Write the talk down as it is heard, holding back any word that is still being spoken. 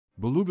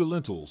Beluga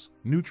lentils,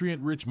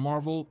 nutrient-rich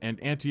marvel and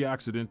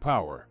antioxidant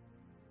power.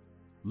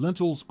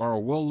 Lentils are a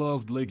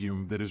well-loved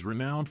legume that is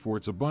renowned for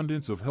its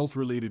abundance of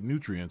health-related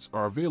nutrients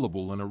are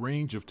available in a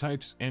range of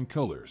types and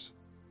colors.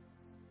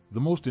 The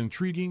most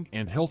intriguing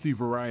and healthy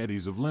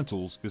varieties of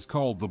lentils is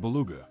called the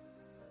beluga.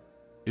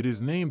 It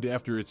is named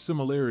after its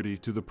similarity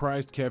to the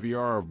prized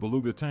caviar of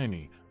beluga.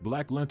 Tiny,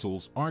 black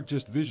lentils aren't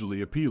just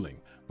visually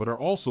appealing, but are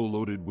also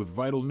loaded with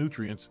vital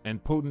nutrients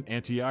and potent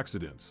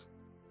antioxidants.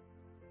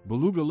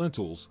 Beluga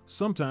lentils,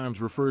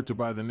 sometimes referred to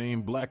by the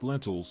name black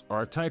lentils,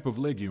 are a type of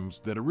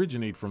legumes that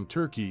originate from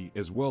Turkey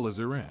as well as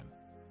Iran.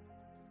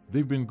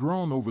 They've been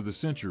grown over the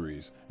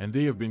centuries, and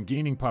they have been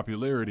gaining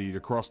popularity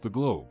across the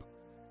globe.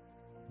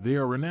 They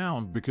are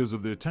renowned because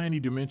of their tiny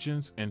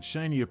dimensions and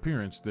shiny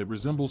appearance that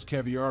resembles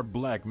caviar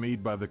black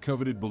made by the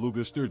coveted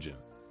beluga sturgeon.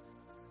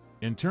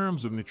 In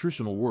terms of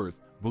nutritional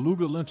worth,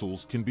 beluga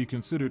lentils can be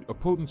considered a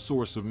potent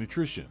source of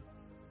nutrition.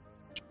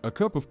 A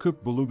cup of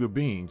cooked beluga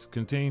beans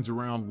contains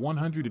around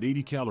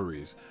 180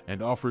 calories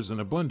and offers an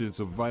abundance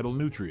of vital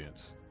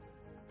nutrients.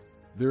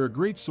 They're a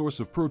great source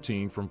of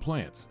protein from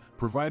plants,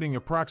 providing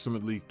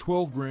approximately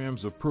 12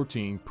 grams of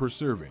protein per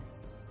serving.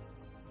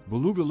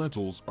 Beluga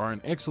lentils are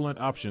an excellent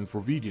option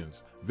for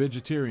vegans,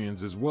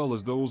 vegetarians, as well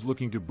as those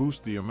looking to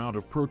boost the amount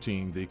of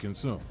protein they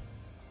consume.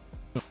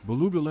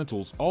 Beluga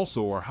lentils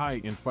also are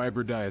high in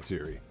fiber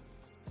dietary.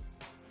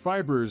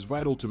 Fiber is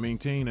vital to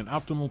maintain an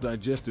optimal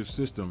digestive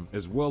system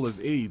as well as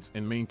aids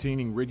in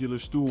maintaining regular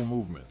stool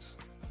movements.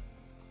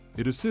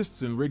 It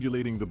assists in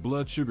regulating the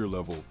blood sugar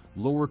level,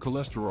 lower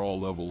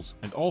cholesterol levels,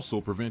 and also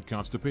prevent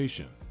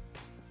constipation.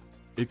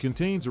 It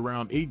contains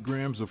around 8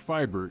 grams of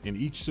fiber in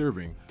each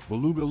serving.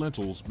 Beluga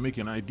lentils make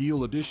an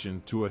ideal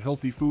addition to a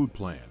healthy food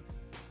plan.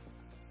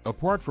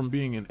 Apart from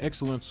being an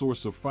excellent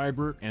source of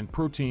fiber and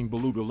protein,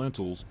 beluga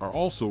lentils are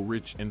also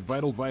rich in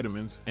vital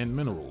vitamins and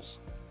minerals.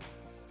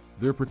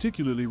 They're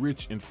particularly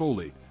rich in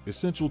folate,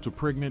 essential to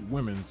pregnant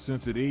women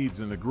since it aids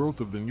in the growth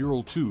of the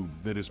neural tube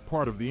that is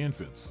part of the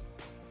infants.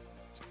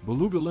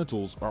 Beluga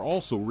lentils are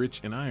also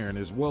rich in iron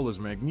as well as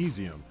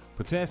magnesium,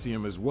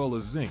 potassium as well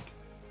as zinc.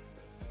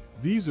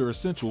 These are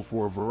essential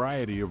for a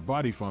variety of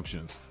body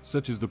functions,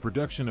 such as the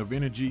production of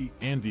energy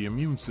and the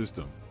immune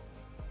system.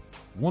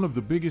 One of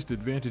the biggest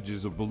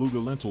advantages of beluga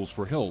lentils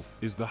for health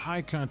is the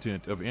high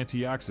content of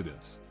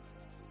antioxidants.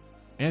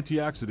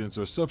 Antioxidants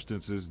are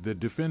substances that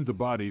defend the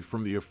body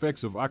from the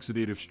effects of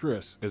oxidative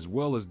stress as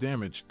well as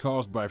damage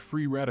caused by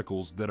free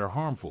radicals that are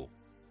harmful.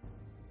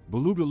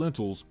 Beluga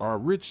lentils are a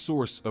rich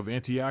source of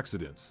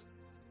antioxidants.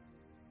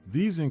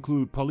 These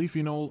include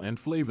polyphenol and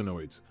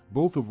flavonoids,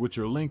 both of which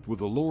are linked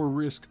with a lower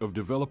risk of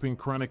developing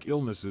chronic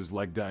illnesses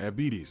like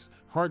diabetes,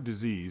 heart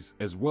disease,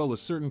 as well as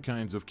certain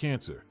kinds of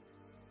cancer.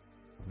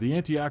 The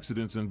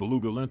antioxidants in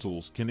beluga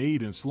lentils can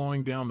aid in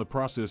slowing down the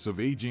process of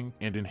aging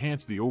and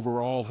enhance the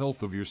overall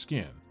health of your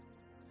skin.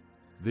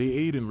 They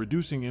aid in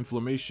reducing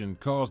inflammation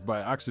caused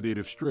by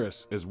oxidative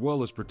stress as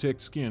well as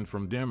protect skin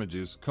from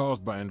damages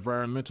caused by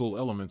environmental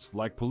elements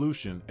like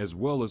pollution as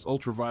well as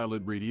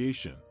ultraviolet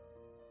radiation.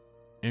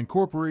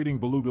 Incorporating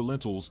beluga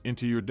lentils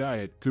into your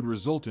diet could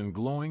result in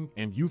glowing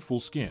and youthful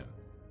skin.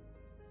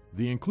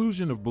 The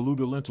inclusion of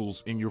beluga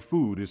lentils in your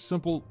food is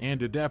simple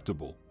and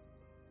adaptable.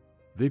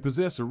 They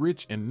possess a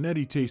rich and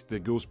nutty taste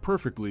that goes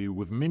perfectly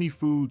with many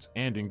foods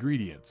and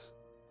ingredients.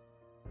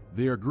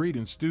 They are great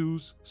in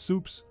stews,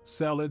 soups,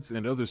 salads,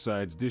 and other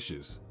sides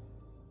dishes.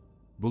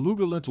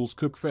 Beluga lentils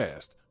cook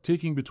fast,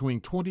 taking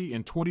between 20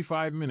 and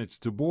 25 minutes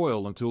to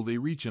boil until they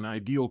reach an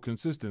ideal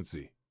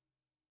consistency.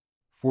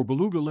 For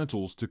beluga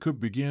lentils to cook,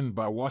 begin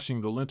by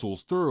washing the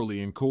lentils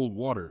thoroughly in cold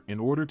water in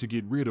order to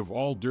get rid of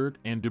all dirt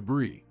and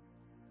debris.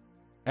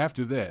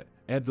 After that,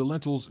 add the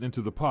lentils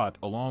into the pot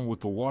along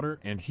with the water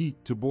and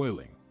heat to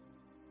boiling.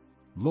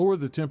 Lower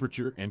the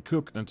temperature and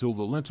cook until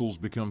the lentils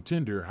become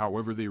tender,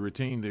 however they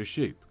retain their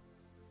shape.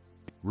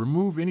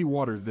 Remove any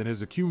water that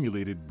has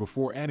accumulated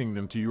before adding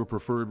them to your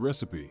preferred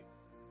recipe.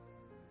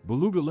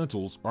 Beluga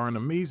lentils are an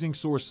amazing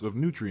source of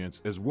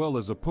nutrients as well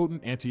as a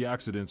potent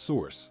antioxidant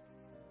source.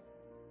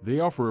 They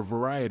offer a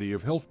variety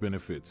of health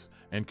benefits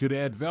and could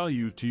add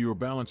value to your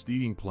balanced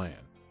eating plan.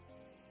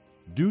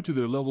 Due to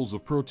their levels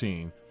of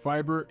protein,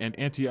 fiber, and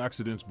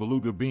antioxidants,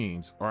 beluga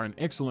beans are an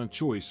excellent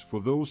choice for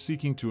those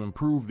seeking to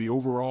improve the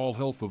overall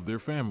health of their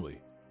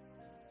family.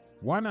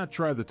 Why not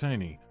try the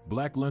tiny,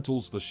 black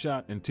lentils a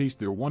shot and taste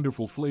their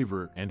wonderful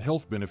flavor and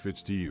health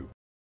benefits to you?